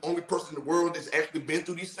the only person in the world that's actually been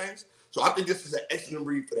through these things. So I think this is an excellent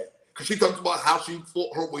read for that. Because she talks about how she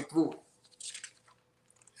fought her way through it.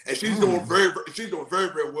 And she's doing very,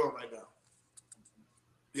 very well right now.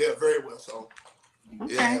 Yeah, very well. So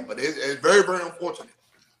yeah, but it's very, very unfortunate.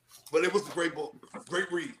 But it was a great book. Great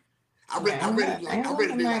read. I read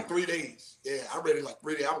it in like 3 days. Yeah, I read it like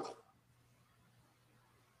 3 days. I was like,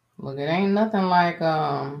 look, it ain't nothing like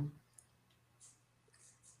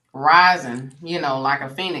rising, like a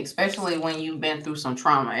phoenix, especially when you've been through some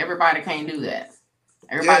trauma. Everybody can't do that.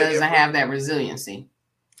 Everybody doesn't have that resiliency.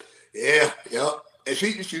 Yeah. And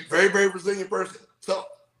she's a very, very resilient person. Tough,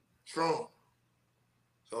 strong.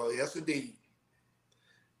 So yes, indeed.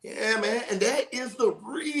 Yeah, man. And that is the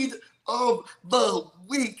read of the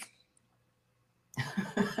week.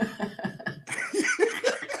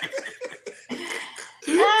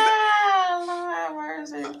 Lord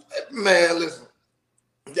mercy. Man, listen.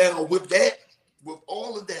 Now with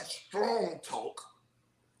all of that strong talk,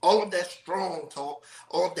 all of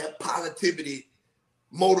that positivity,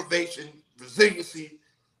 motivation, resiliency,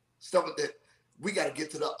 stuff like that, we got to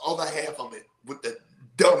get to the other half of it with the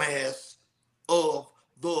dumbass of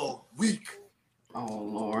the week. Oh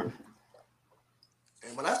Lord.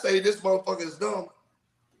 And when I say this motherfucker is dumb,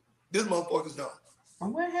 this motherfucker is dumb.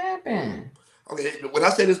 What happened? Okay, when I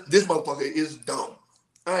say this motherfucker is dumb.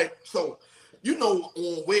 All right, so you know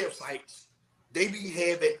on websites they be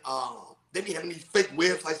having these fake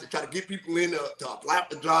websites to try to get people in to apply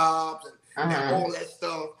for jobs and all that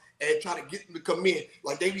stuff and try to get them to come in.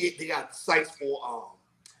 Like they got sites for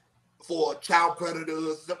child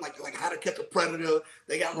predators, stuff like how to catch a predator.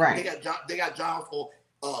 They got jobs for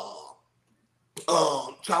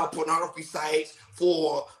child pornography sites,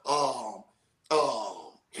 for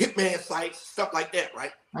hitman sites, stuff like that,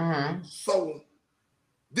 right? So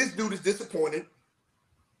this dude is disappointed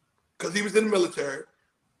because he was in the military.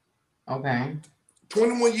 Okay.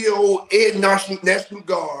 21-year-old Ed National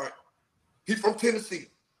Guard. He's from Tennessee.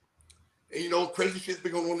 And you know, crazy shit's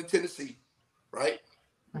been going on in Tennessee, right?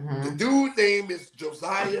 The dude's name is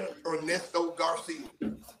Josiah Ernesto Garcia.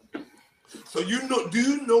 So do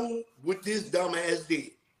you know what this dumbass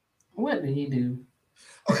did? What did he do?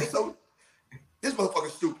 Okay, so this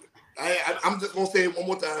motherfucker's stupid. I'm just gonna say it one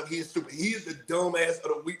more time. He is stupid. He is the dumbass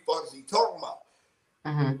of the week. Fuckers he talking about.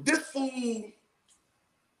 This fool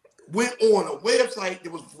went on a website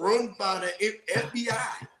that was run by the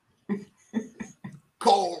FBI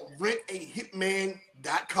called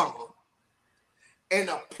rentahitman.com and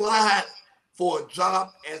applied for a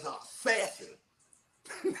job as an assassin.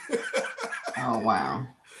 Oh wow.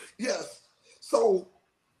 Yes. So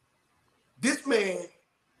this man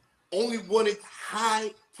only wanted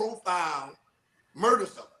high profile murder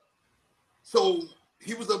stuff. So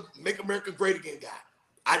he was a Make America Great Again guy.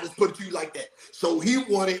 I just put it to you like that. So he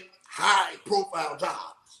wanted high profile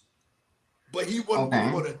jobs, but he wanted to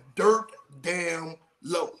put a dirt damn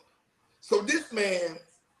low. So this man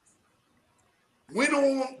went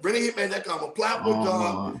on rentahitman.com, applied for a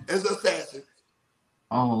job as an assassin.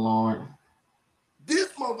 Oh Lord.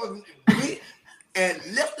 This motherfucker went and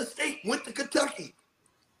left the state, went to Kentucky.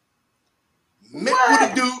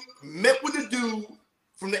 Met with a dude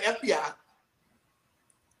from the FBI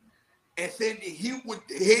and said that he would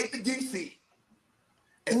head to DC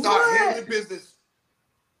and start handling business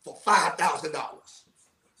for $5,000.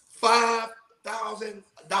 $5,000.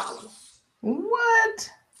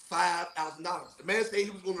 What? $5,000. The man said he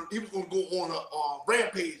was gonna go on a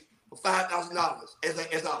rampage for $5,000 as an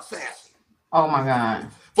assassin. Oh my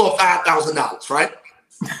God. For $5,000, right?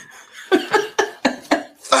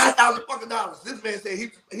 $5,000 fucking dollars. This man said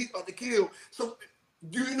he's about to kill. So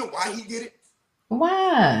do you know why he did it?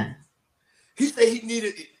 Why? He said he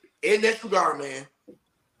needed Ed National Guard, man.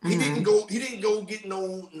 He didn't go get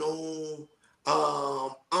no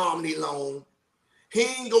Omni loan. He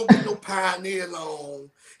ain't go get no Pioneer loan.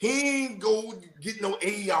 He ain't go get no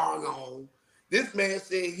AR loan. This man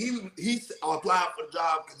said he applied for the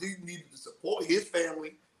job because he needed to support his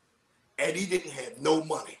family and he didn't have no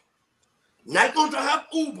money. Not gonna drive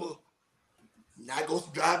Uber, not gonna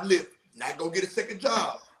drive Lyft, not gonna get a second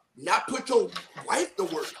job, not put your wife to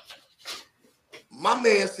work. My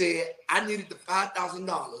man said I needed the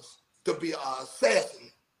 $5,000 to be an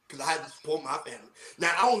assassin because I had to support my family.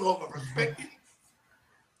 Now I don't know if I respect it.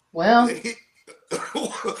 Well, the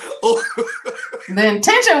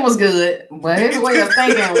intention was good, but his way of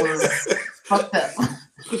thinking was fucked up.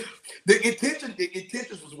 The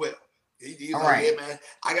intentions was well. He's like, right. Yeah, man,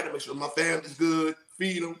 I got to make sure my family's good,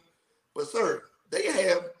 feed them. But, sir, they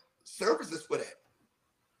have services for that.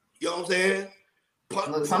 You know what I'm saying?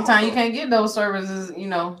 Look, sometimes you can't get those services, you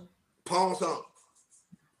know. Pawn something.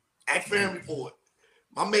 Ask family for it.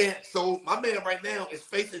 My man right now is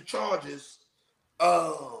facing charges.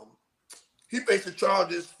 He facing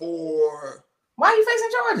charges for. Why are you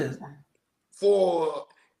facing charges? For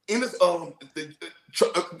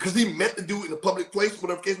because he met the dude in a public place,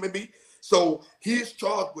 whatever case may be. So he is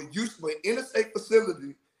charged with use of an interstate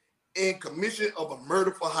facility and commission of a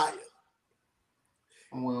murder for hire.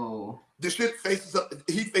 Whoa. This shit faces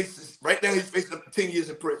right now. He's facing up to 10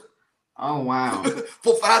 years in prison. Oh wow.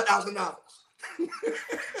 For $5,000.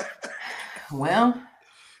 Well.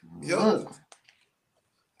 Yo.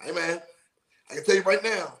 Hey man, I can tell you right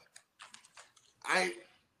now.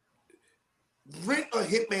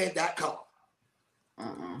 rentahitman.com.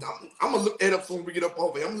 I'm gonna look that up soon we get up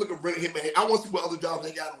over here. I'm looking for him, man. I want to see what other jobs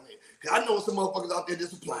they got on there. Cause I know some motherfuckers out there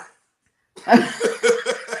that's applying.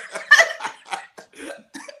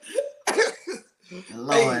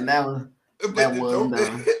 Lord, hey, that was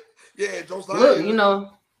dumb. Yeah, Josiah. Look, you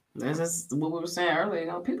know, that's just what we were saying earlier. You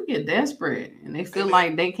know, people get desperate and they feel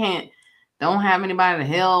like they don't have anybody to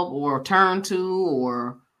help or turn to,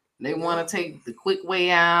 or they want to take the quick way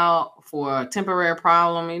out for a temporary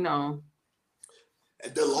problem. You know, a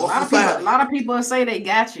lot of people say they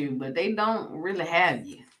got you, but they don't really have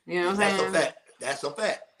you. You know what I'm saying? That's a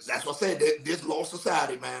fact. That's what I said. This low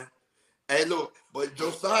society, man. Hey, look, but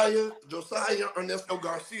Josiah Ernesto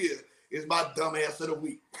Garcia is my dumbass of the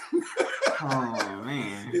week. Oh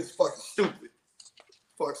man, it's fucking stupid.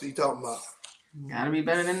 Fuck's he talking about? Gotta be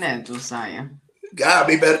better than that, Josiah. Gotta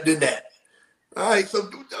be better than that. All right, so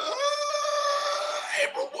April,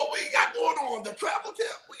 what we got going on? The travel tip.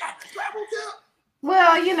 We got the travel tip.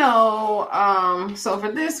 Well, you know, so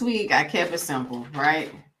for this week, I kept it simple,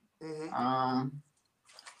 right? Mm-hmm.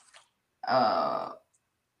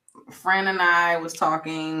 Fran and I was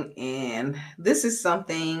talking, and this is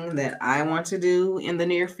something that I want to do in the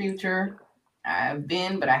near future. I've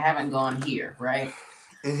been, but I haven't gone here, right?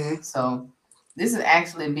 Mm-hmm. So this is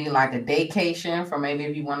actually be like a daycation for maybe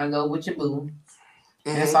if you want to go with your boo. Mm-hmm.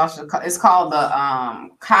 And it's called the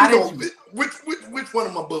cottage. Which one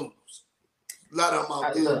of my boos? A lot of them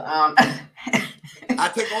out there. Look, I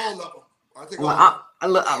take all of them.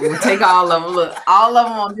 We'll take all of them. Look, all of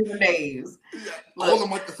them on different days. Yeah, all of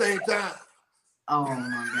them at the same time. Oh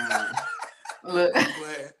my god! Look, I'm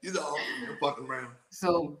glad. You know, you're fucking around.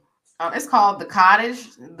 So it's called the Cottage,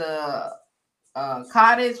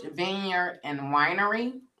 Cottage Vineyard and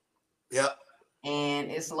Winery. Yep.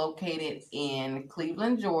 And it's located in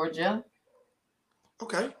Cleveland, Georgia.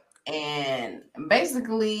 Okay. And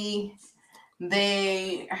basically,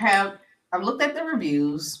 I've looked at the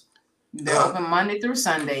reviews. They're open Monday through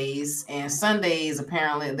Sundays, and Sundays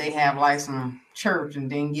apparently they have like some church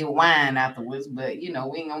and then give wine afterwards. But you know,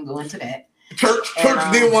 we ain't gonna go into that. Church,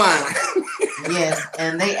 then wine. Yes,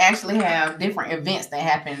 and they actually have different events that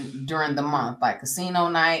happen during the month, like casino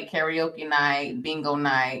night, karaoke night, bingo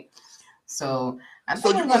night. So I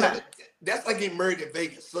think that's like getting married in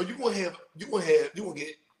Vegas. So you gonna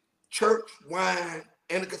get church, wine,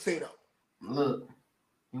 and a casino. Look.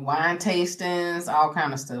 Wine tastings, all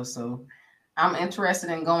kind of stuff. So I'm interested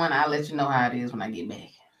in going. I'll let you know how it is when I get back.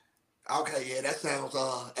 Okay, yeah, that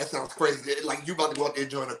sounds crazy. Like you about to go out there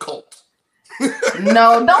and join a cult.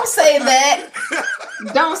 No, don't say that.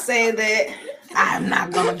 Don't say that. I'm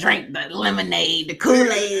not gonna drink the lemonade, the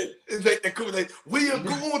Kool-Aid. Drink the Kool-Aid. We are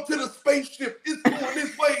going to the spaceship. It's going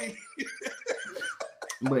this way.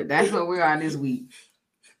 But that's what we are this week.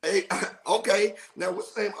 Hey, okay. Now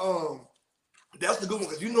what's the name? That's the good one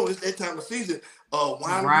because you know it's that time of season.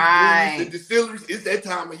 Wineries, and distilleries, it's that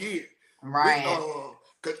time of year. Right.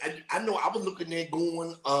 Because I know I was looking at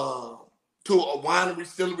going to a winery,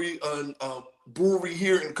 distillery, brewery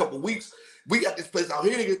here in a couple of weeks. We got this place out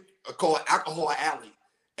here called Alcohol Alley.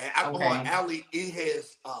 And Alcohol Alley, it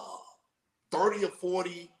has 30 or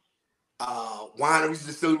 40 wineries,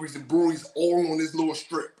 distilleries, and breweries all on this little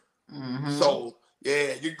strip. Mm-hmm. So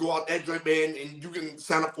yeah, you go out that joint, man, and you can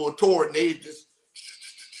sign up for a tour, and they just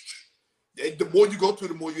the more you go to,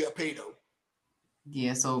 the more you have paid though.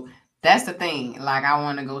 Yeah, so that's the thing. Like, I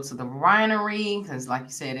want to go to the winery because, like you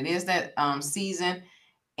said, it is that season,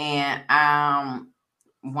 and I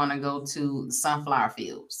want to go to sunflower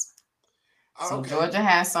fields. So Georgia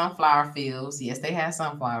has sunflower fields. Yes, they have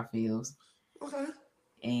sunflower fields. Okay.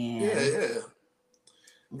 And yeah.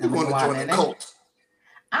 You want to join the cult?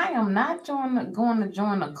 I am not going to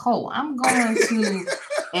join a cult. I'm going to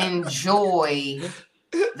enjoy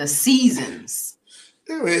the seasons.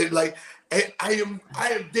 Like I am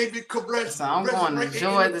David Koresh. So I'm going to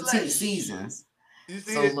enjoy the seasons.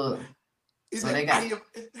 So look. So they got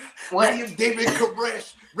what? I am David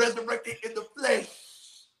Koresh, resurrected in the flesh.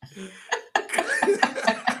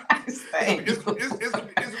 It's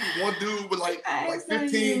one dude with like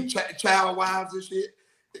 15 child wives and shit.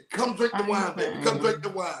 Come drink the wine, baby. Come drink the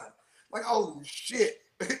wine. Like, oh shit.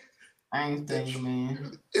 I ain't thinking,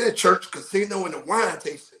 man. In a church, casino, and the wine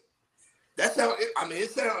tasting. That's how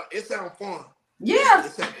it sounds fun. Yeah.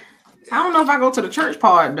 I don't know if I go to the church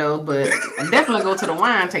part though, but I definitely go to the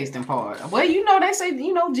wine tasting part. Well, you know, they say,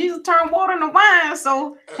 you know, Jesus turned water into wine.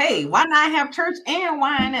 So hey, why not have church and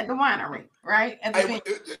wine at the winery, right? Remember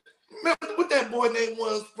what that boy name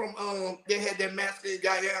was from they had that master in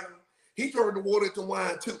Guyana? He turned the water into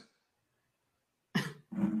wine too.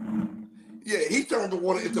 Yeah, he turned the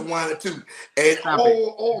water into wine too. And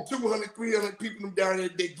all 200, 300 people down there,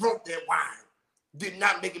 they drunk that wine. Did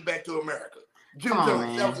not make it back to America. Jim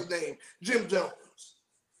Jones, that was his name. Jim Jones.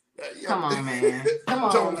 Come on, man. Come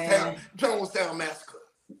on, man. Jonestown Massacre.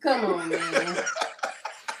 Come on, man.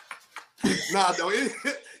 Nah, though,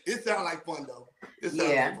 it sounds like fun, though. It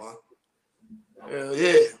sounds like fun.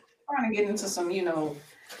 Yeah. Trying to get into some,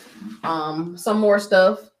 some more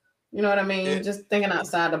stuff. You know what I mean? Yeah. Just thinking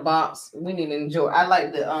outside the box. We need to enjoy. I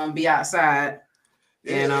like to be outside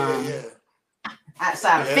and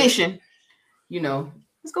outside of fishing.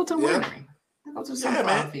 Let's go to the winery. Let's go to some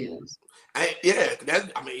farm fields. Again,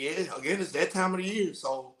 it's that time of the year,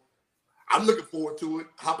 so I'm looking forward to it.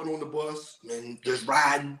 Hopping on the bus and just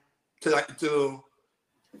riding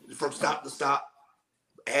from stop to stop,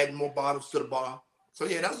 adding more bottles to the bar. So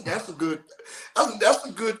yeah, that's a good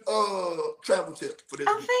travel tip for this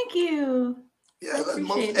week. Thank you. Yeah, that's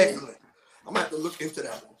most excellent. I'm gonna have to look into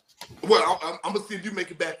that one. Well, I'm gonna see if you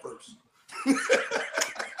make it back first.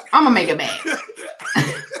 I'm gonna make it back.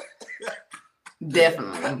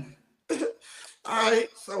 Definitely. All right,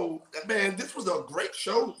 so man, this was a great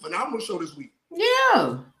show, phenomenal show this week.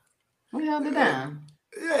 Yeah, we held it down.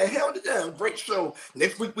 Yeah, held it down. Great show.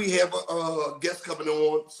 Next week we have a guest coming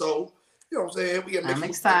on, so you know what I'm saying. I'm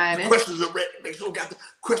excited. The questions are ready. Make sure we got the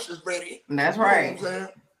questions ready. That's right. You know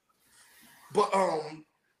what I'm saying?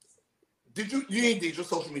 But you ain't did your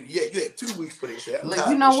social media yet. You had 2 weeks for this shit. Look,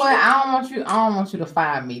 you know what? I don't want you to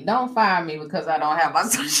fire me. Don't fire me because I don't have my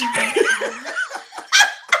social media.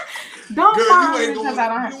 Don't fire me because I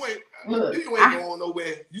don't have. You ain't going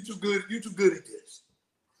nowhere. You too good at this.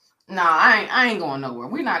 No, I ain't going nowhere.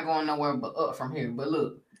 We're not going nowhere but up from here. But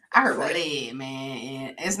look, I hurt my leg, man,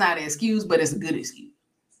 and it's not an excuse, but it's a good excuse.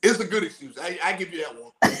 It's a good excuse. I give you that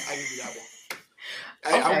one.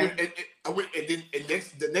 Okay.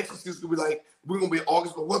 The next excuse could be like, we're gonna be in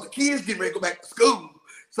August, but the kids getting ready to go back to school.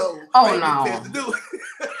 So no,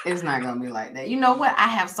 it's not gonna be like that. You know what? I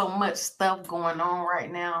have so much stuff going on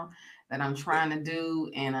right now that I'm trying to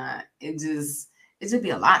do, and it just be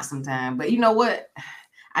a lot sometimes. But you know what?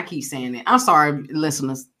 I keep saying it. I'm sorry,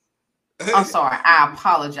 listeners. I'm sorry. I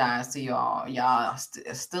apologize to y'all. Y'all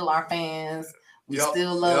still our fans. We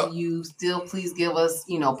still love you. Still, please give us,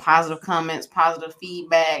 positive comments, positive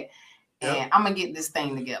feedback, and I'm gonna get this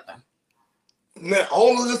thing together. Now,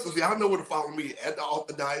 all the listeners, y'all know where to follow me at the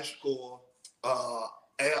Author Diet Shakur,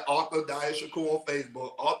 at Author Diet Shakur on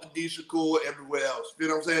Facebook, Author D Shakur everywhere else. You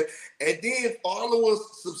know what I'm saying? And then follow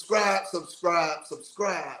us, subscribe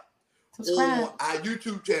on our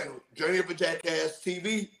YouTube channel, Journey of a Jackass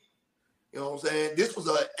TV. You know what I'm saying? This was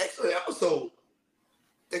an excellent episode.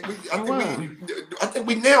 I think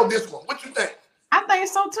we nailed this one. What you think? I think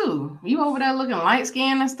so too. You over there looking light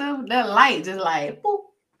skinned and stuff. That light just like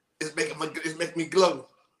boop. It's making me glow.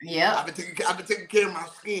 Yeah. I've been taking care of my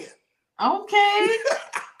skin. Okay.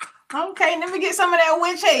 Okay. Let me get some of that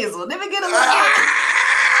witch hazel. Let me get a little.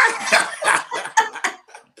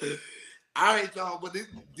 All right, y'all. But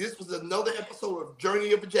this was another episode of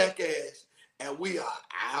Journey of a Jackass, and we are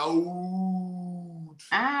out.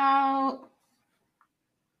 Out.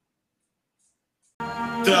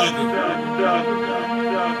 Bill.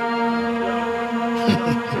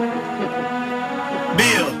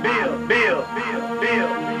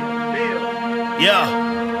 Yeah.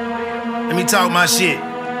 Let me talk my shit.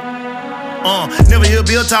 Never hear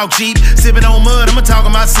Bill talk cheap. Sipping on mud, I'ma talk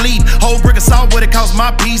in my sleep. Whole brick of salt, what it cost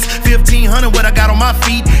my piece. 1,500, what I got on my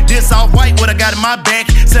feet. This off white, what I got in my back.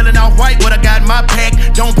 Selling off white, what I got in my pack.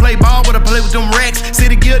 Don't play ball, what I play with them racks.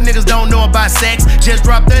 City Guild niggas don't know about sex. Just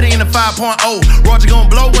dropped 30 in the 5.0. Roger gon'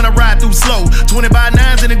 blow when I ride through slow. 20 by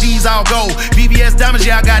 9s and the D's all go. VVS diamonds,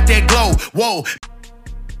 yeah, I got that glow. Whoa.